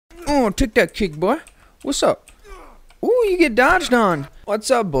on, take that kick, boy. What's up? Ooh, you get dodged on. What's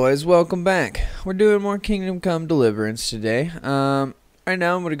up, boys? Welcome back. We're doing more Kingdom Come Deliverance today. Right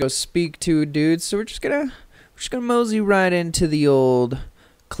now I'm gonna go speak to a dude, so we're just gonna mosey right into the old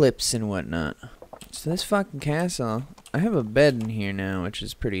clips and whatnot. So this fucking castle, I have a bed in here now, which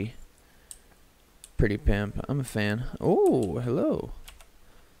is pretty pimp. I'm a fan. Oh, hello.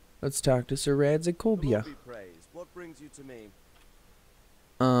 Let's talk to Sir Radzicobia. What brings you to me?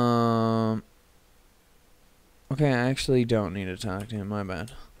 Okay, I actually don't need to talk to him, my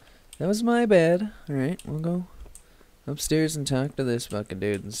bad. That was my bad. Alright, we'll go upstairs and talk to this fucking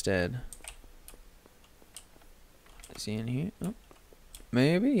dude instead. Is he in here? Oh,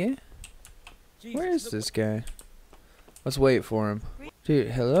 maybe, yeah. Where is this guy? Let's wait for him.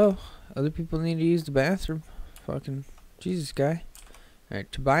 Dude, hello? Other people need to use the bathroom. Fucking Jesus, guy. Alright,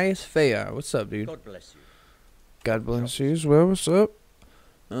 Tobias Fayar. What's up, dude? God bless you. God bless you as well. What's up?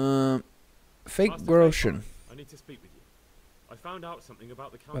 Fake Groshen. I need to speak with you. I found out something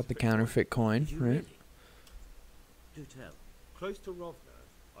about the counterfeit coin, right? Really? Do tell. Close to Rovner,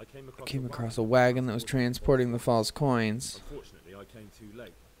 I came across a wagon that was transporting the false coins. Unfortunately, I came too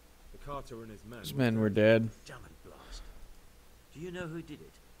late. The carter and his men were dead. Damn it, blast. Do you know who did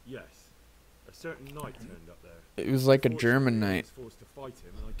it? Yes. A certain knight turned up there. It was like a German knight. I was forced to fight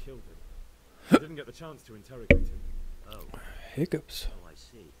him and I killed him. I didn't get the chance to interrogate him. Oh. Hiccups. Oh, I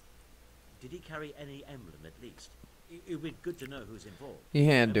see. Did he carry any emblem at least? It would be good to know who's involved. He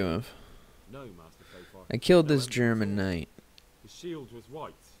had to have. No, Master Fayfar. I killed No this German knight. His shield was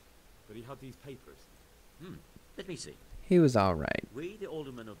white, but he had these papers. Let me see. He was alright. We, the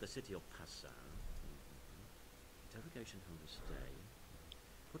aldermen of the city of Passau. Interrogation held this day.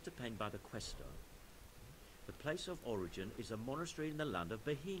 Put to pain by the questor. The place of origin is a monastery in the land of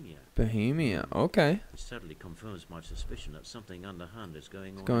Bohemia. Bohemia, okay. It certainly confirms my suspicion that something underhand is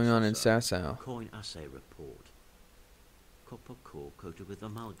going on. What's going on in Sasau? Coin assay report. Copper core coated with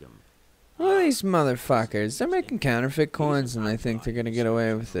amalgam. Well, these motherfuckers, they're making counterfeit coins and they think they're gonna get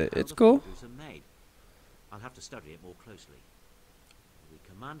away with it. It's cool. I'll have to study it more closely. We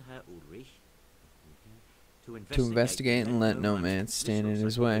command Herr Ulrich to investigate and let no man stand in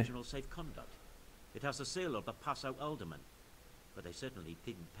his way. Safe conduct. It has the seal of the Passau alderman, but they certainly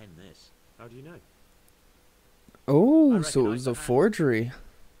didn't pen this. How do you know? Oh, so it was a forgery.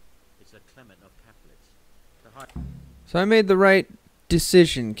 It's a Clement of Catholics. So I made the right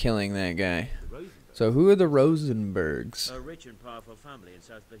decision killing that guy. So who are the Rosenbergs? A rich and powerful family in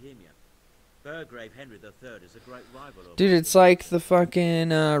South Bohemia. Burgrave Henry III is a great rival of... Dude, it's like the fucking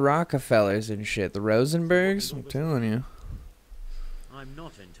Rockefellers and shit. The Rosenbergs? I'm telling you. I'm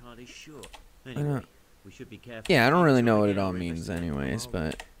not entirely sure. Anyway, we should be careful. Yeah, I don't really know what it all means anyways,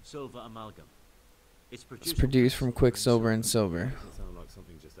 but... Silver amalgam. It's produced from quicksilver and silver. Doesn't sound like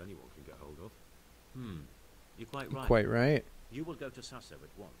something just anyone can get hold of. You're quite right. Quite right. You will go to Sasau at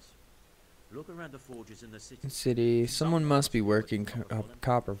once. Look around the forges in the city. Someone must be working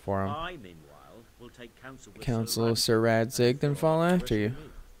copper for him. I, meanwhile, will take counsel with Sir Radzig, then follow after you.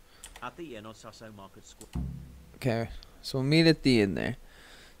 At the inn on Sasau Market Square. Okay, so we'll meet at the inn there.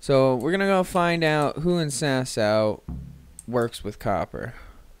 So we're gonna go find out who in Sasau works with copper.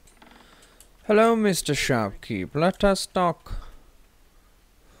 Hello, Mr. Shopkeep. Let us talk.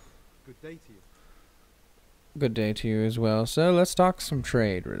 Good day to you. Good day to you as well. So let's talk some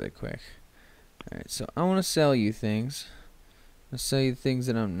trade really quick. Alright, so I want to sell you things. I'll sell you things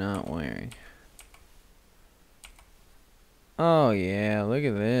that I'm not wearing. Oh yeah, look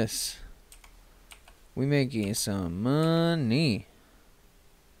at this. We making some money.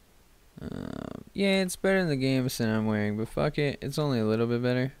 Yeah, it's better than the games that I'm wearing, but fuck it, it's only a little bit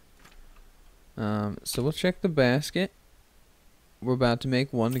better. So we'll check the basket. We're about to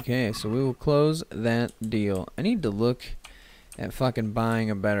make 1K, so we will close that deal. I need to look at fucking buying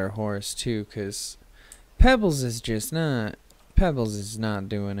a better horse too, cause Pebbles is not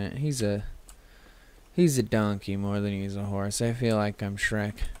doing it. He's a donkey more than he's a horse. I feel like I'm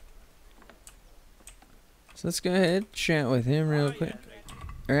Shrek. So let's go ahead, chat with him real quick.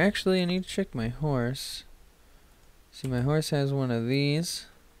 Or actually, I need to check my horse. See, my horse has one of these.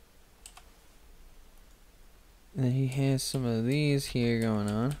 And then he has some of these here going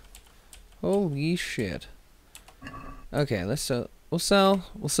on. Holy shit. Okay, we'll sell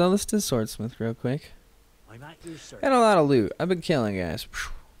this to the swordsmith real quick. Got a lot of loot. I've been killing guys.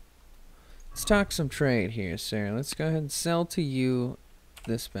 Let's talk some trade here, sir. Let's go ahead and sell to you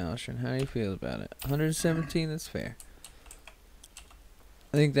this falchion. How do you feel about it? 117, that's fair.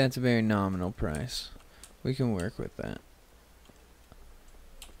 I think that's a very nominal price. We can work with that.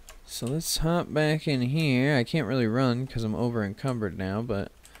 So let's hop back in here. I can't really run because I'm over encumbered now,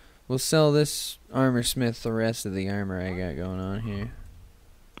 but We'll sell this armor smith the rest of the armor I got going on here.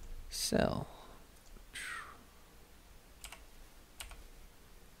 Sell.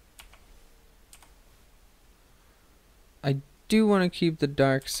 I do want to keep the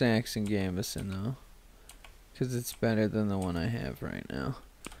Dark Saxon Gambeson though, because it's better than the one I have right now.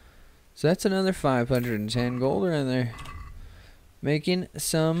 So that's another 510 gold right there. Making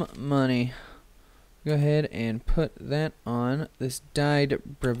some money. Go ahead and put that on. This dyed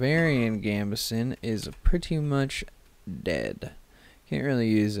Barbarian Gambeson is pretty much dead. Can't really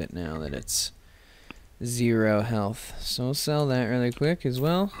use it now that it's 0 health. So we'll sell that really quick as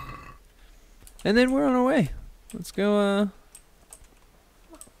well. And then we're on our way. Let's go,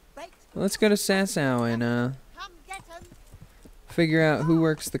 let's go to Sasau and, figure out who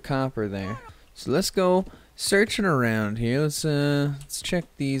works the copper there. So let's go searching around here. Let's check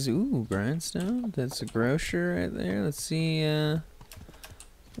these. Ooh, grindstone. That's a grocer right there. Let's see,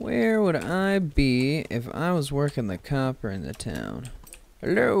 where would I be if I was working the copper in the town?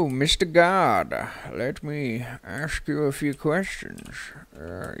 Hello, Mr. God. Let me ask you a few questions.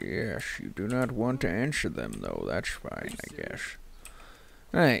 Yes, you do not want to answer them, though. That's fine, I guess.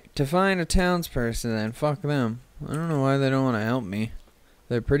 Alright, to find a townsperson, then fuck them. I don't know why they don't want to help me.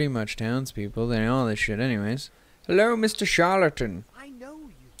 They're pretty much townspeople. They know all this shit anyways. Hello, Mr. Charlatan. I know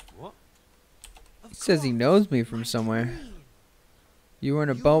you. What? He says he knows me from somewhere. You were in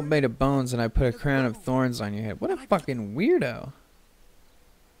a boat made of bones and I put a crown of thorns on your head. What a fucking weirdo.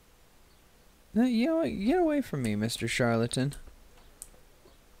 No, get away from me, Mr. Charlatan.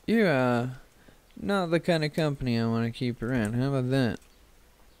 You're, not the kind of company I want to keep around. How about that?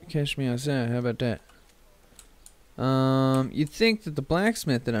 Catch me outside. How about that? You'd think that the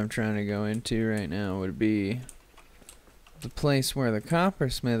blacksmith that I'm trying to go into right now would be the place where the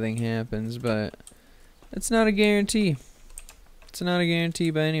coppersmithing happens, but it's not a guarantee. It's not a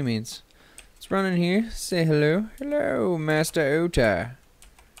guarantee by any means. Let's run in here. Say hello. Hello, Master Ota.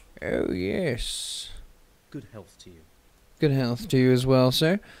 Oh, yes. Good health to you. Good health to you as well,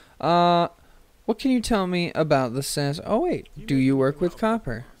 sir. What can you tell me about the Sass? Oh, wait. Do you work with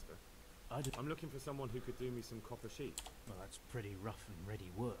copper? I'm looking for someone who could do me some copper sheet. Well, that's pretty rough and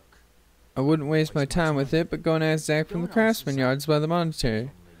ready work. I wouldn't waste my time with it, but go and ask Zach from the craftsman yards by the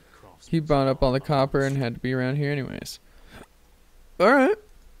monastery. He brought up all the copper and had to be around here anyways. Alright.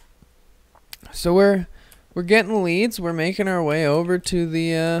 So we're getting leads. We're making our way over to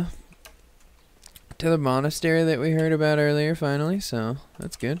the monastery that we heard about earlier finally, so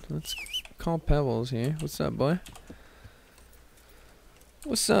that's good. Let's call Pebbles here. What's up, boy?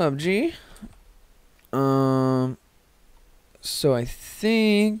 What's up, G? So I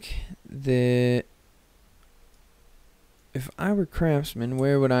think that if I were craftsman,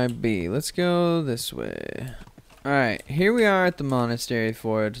 where would I be? Let's go this way. Alright, here we are at the monastery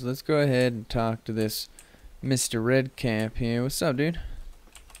forge. Let's go ahead and talk to this Mr. Redcap here. What's up, dude?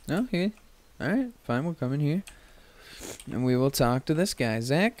 No, here. Alright, fine, we'll come in here. And we will talk to this guy.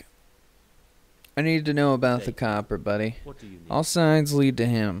 Zach? I need to know about the copper, buddy. What do you need? All signs lead to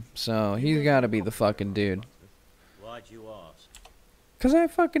him, so he's gotta be the fucking dude. Why'd you ask? 'Cause I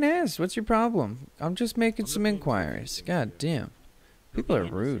fucking asked. What's your problem? I'm just making some inquiries. God damn. People are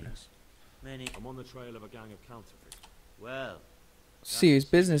rude. Many. I'm on the trail of a gang of counterfeiters. Well, Serious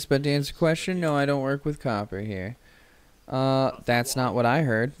business, but to answer the question, no, I don't work with copper here. That's not what I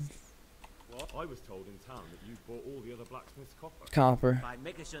heard. Well, I was told in town that you bought all the other blacksmith's copper. Copper. by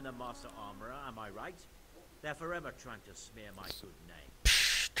Mickelson and Master Armorer, am I right? They're forever trying to smear my good name.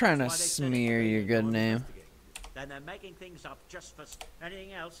 Psh, trying to That's why they send it smear to me your and good I'm name. investigating. Then they're making things up just for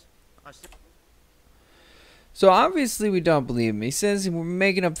anything else. So obviously we don't believe him. He says we're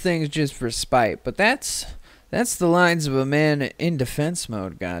making up things just for spite, but that's the lines of a man in defense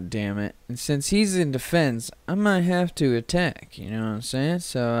mode, god damn it. And since he's in defense, I might have to attack, you know what I'm saying?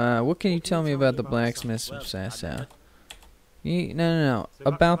 So what can you tell me about the blacksmiths of Sasau? No,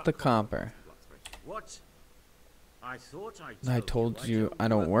 about the copper. What? I thought I told you I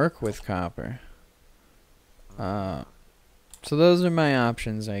don't work with copper. So those are my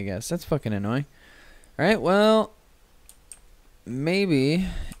options, I guess. That's fucking annoying. Alright, well, maybe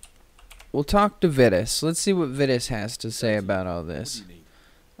we'll talk to Vitus. Let's see what Vitus has to say about all this.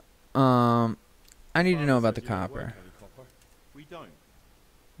 I need to know about the copper. We don't.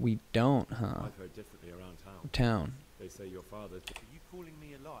 We don't, huh? I've heard differently around town. Town. They say your father. Are you calling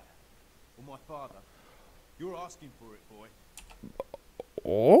me a liar? Or my father? You're asking for it, boy.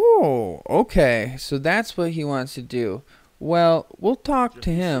 Oh, okay. So that's what he wants to do. Well, we'll talk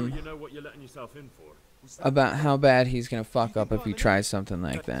to him Sure you know what you're letting yourself in for. about how bad he's gonna fuck up if he tries something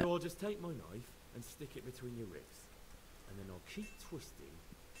like that. So I'll just take my knife and stick it between your ribs, and then I'll keep twisting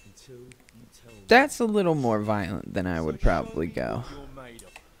until you tell me. That's a little more violent than I would So show probably me go. what you're made of.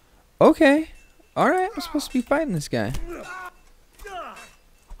 Okay. Alright, I'm supposed to be fighting this guy.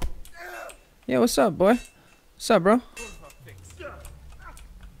 Yeah, what's up, boy? What's up, bro?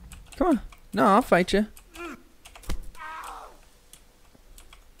 Come on. No, I'll fight you.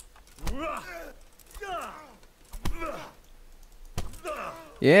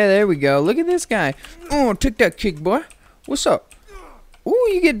 Yeah, there we go. Look at this guy. Oh, took that kick, boy. What's up? Ooh,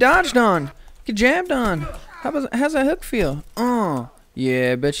 you get dodged on. Get jabbed on. How's that hook feel? Oh,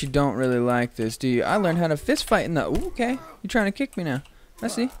 yeah, I bet you don't really like this, do you? I learned how to fist fight in the... Ooh, okay. You're trying to kick me now. I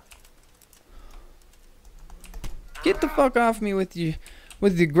see. Get the fuck off me with your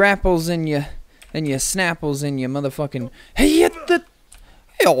grapples and your snapples and your motherfucking... Hey, the...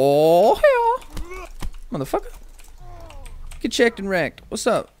 Oh, hell. Motherfucker. Get checked and wrecked. What's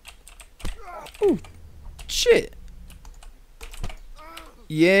up? Ooh, shit.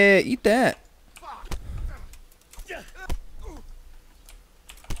 Yeah, eat that.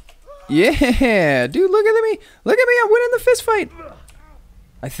 Yeah, dude, look at me. Look at me, I'm winning the fist fight.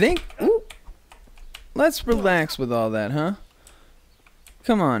 I think. Ooh. Let's relax with all that, huh?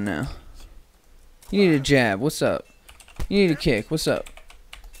 Come on now. You need a jab. What's up? You need a kick. What's up?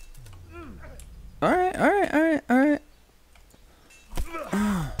 Alright, alright, alright, alright.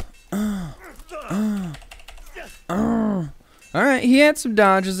 Alright, he had some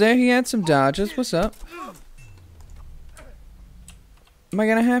dodges there. He had some dodges. What's up? Am I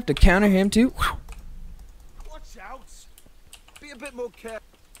gonna have to counter him too? Watch out! Be a bit more careful.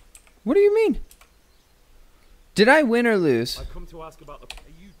 What do you mean? Did I win or lose? I've come to ask about the...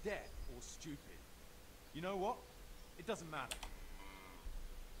 Are you deaf or stupid? You know what? It doesn't matter.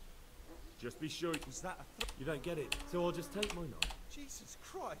 Just be sure Was that a you don't get it. So I'll just take my knife. Jesus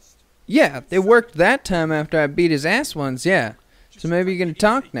Christ! Yeah, it worked that time after I beat his ass once, yeah. So maybe you're gonna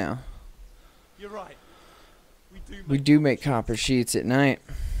talk now. You're right. We do make copper sheets at night.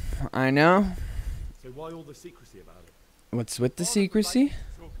 I know. So why all the secrecy about it? What's with the secrecy?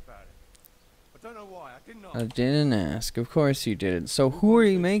 Talk about it. I don't know why. I didn't know. I didn't ask. Of course you didn't. So who are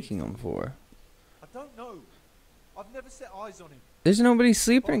you making them for? I don't know. I've never set eyes on him. There's nobody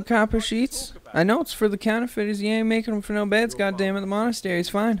sleeping in copper sheets. I know it's for the counterfeiters. You ain't making them for no beds. Goddamn it, the monastery's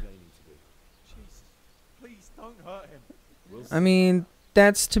fine. Jesus, please don't hurt him. I mean,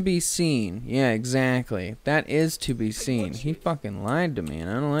 that's to be seen. Yeah, exactly. That is to be seen. He fucking lied to me, and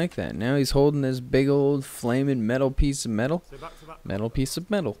I don't like that. Now he's holding this big old flaming metal piece of metal. Metal piece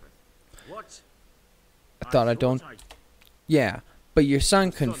of metal. What? I thought I don't... Yeah, but your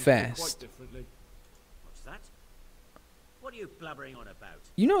son confessed. What's that? What are you blabbering on about?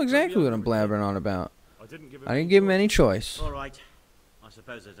 You know exactly what I'm blabbering on about. I didn't give him any choice. All right. I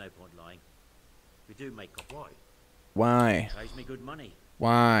suppose there's no point lying. We do make copper. Why? Pays me good money.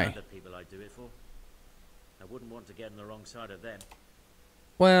 Why? Other people I do it for. I wouldn't want to get on the wrong side of them.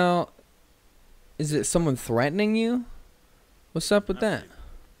 Well, is it someone threatening you? What's up with that?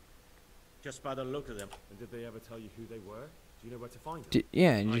 Just by the look of them. And did they ever tell you who they were? Do you know where to find them?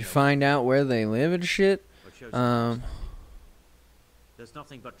 Yeah, did you find out where they live and shit? There's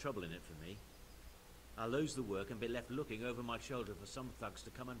nothing but trouble in it for me. I'll lose the work and be left looking over my shoulder for some thugs to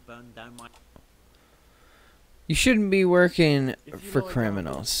come and burn down my... You shouldn't be working for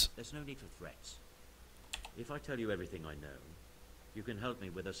criminals. There's no need for threats. If I tell you everything I know, you can help me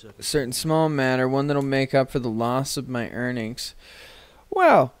with a certain small matter, one that'll make up for the loss of my earnings.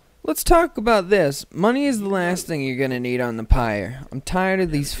 Well, let's talk about this. Money is the last thing you're gonna need on the pyre. I'm tired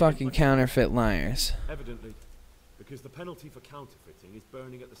of these fucking counterfeit liars. Evidently, because the penalty for counterfeiting is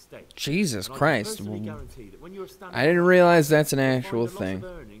burning at the stake. Jesus And Christ. I can personally guarantee that when you're standing I didn't realize that's an actual thing. The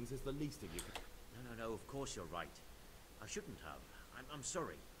loss of earnings is the least of you. No, of course you're right. I shouldn't have. I'm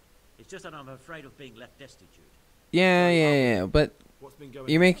sorry. It's just that I'm afraid of being left destitute. Yeah, but What's been going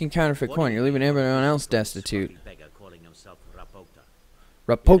you're making counterfeit coin. You're leaving everyone else destitute. Beggar calling himself Rapota.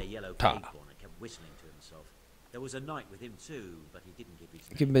 Rapota. He had a yellow cape on and kept whistling to himself. There was a knight with him too, but he didn't give his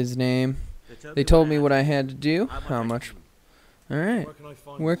name. Give him his name. They told me what I had to do. How much? Alright.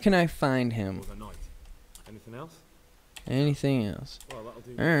 Where can I find him? Anything else? Anything else? Well, that'll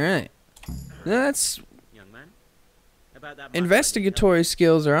do. Alright. That's... Young man, about that Investigatory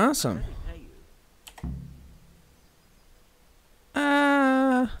skills are awesome.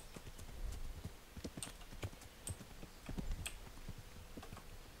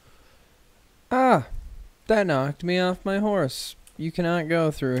 That knocked me off my horse. You cannot go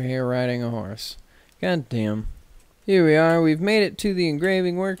through here riding a horse. God damn. Here we are. We've made it to the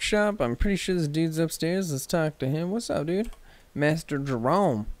engraving workshop. I'm pretty sure this dude's upstairs. Let's talk to him. What's up, dude? Master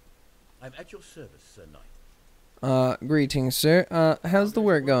Jerome. I'm at your service, Sir Knight. Greetings, sir. How's the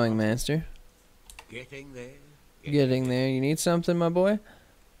work going, master? Getting there. Getting there. You need something, my boy?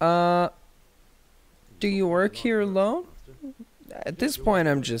 Do you work here alone? At this point,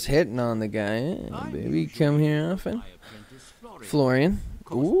 I'm just hitting on the guy. Eh, baby, come here often. My apprentice Florian.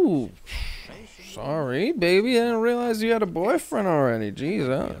 Ooh. Sorry, baby. I didn't realize you had a boyfriend already.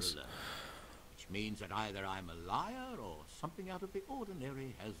 Jesus. Which means that either I'm a liar or something out of the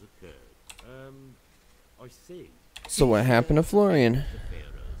ordinary has occurred. I see. So what happened to Florian? The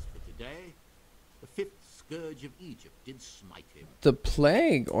pharaohs for today. The fifth scourge of Egypt did smite him. The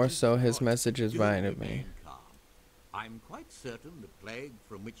plague, or so his messages Do reminded me. remain calm. I'm quite certain the plague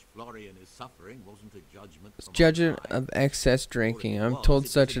from which Florian is suffering wasn't a judgment from Judgment on high. of excess drinking. I'm told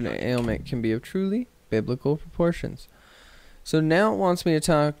such an ailment can be of truly biblical proportions. So now it wants me to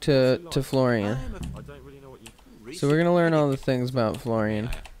talk to Florian. I don't really know what you... So we're gonna learn all the things about Florian.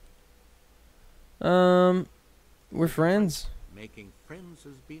 We're friends. Making friends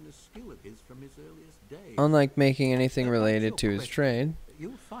has been a skill of his from his earliest days. Unlike making anything related to his trade.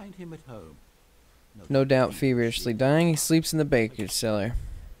 You'll find him at home. No doubt feverishly dying, he sleeps in the baker's cellar.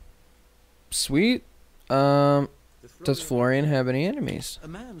 Sweet. Does Florian have any enemies? A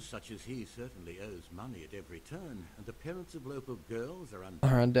man such as he certainly owes money at every turn, and the parents of local girls are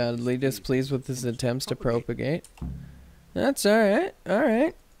Undoubtedly displeased with his attempts to propagate. That's alright,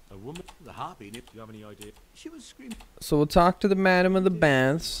 alright. A woman, the harpy, Do you have any idea? she was screaming. So we'll talk to the Madam of the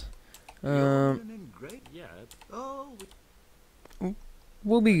Baths. Yeah. Oh,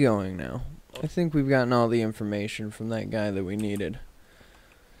 We'll be going now. I think we've gotten all the information from that guy that we needed.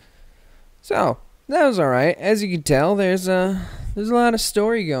 So, that was alright. As you can tell, there's a lot of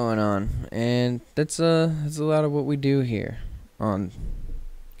story going on. And that's a lot of what we do here on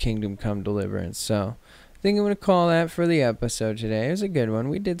Kingdom Come Deliverance. So, I think I'm going to call that for the episode today. It was a good one.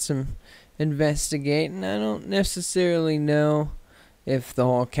 We did some investigating. I don't necessarily know if the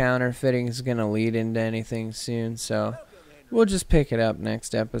whole counterfeiting is going to lead into anything soon. So, we'll just pick it up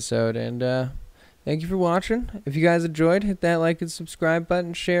next episode. And thank you for watching. If you guys enjoyed, hit that like and subscribe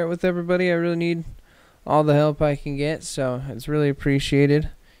button. Share it with everybody. I really need all the help I can get, so it's really appreciated.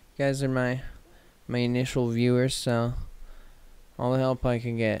 You guys are my initial viewers, so all the help I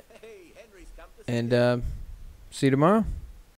can get. And see you tomorrow.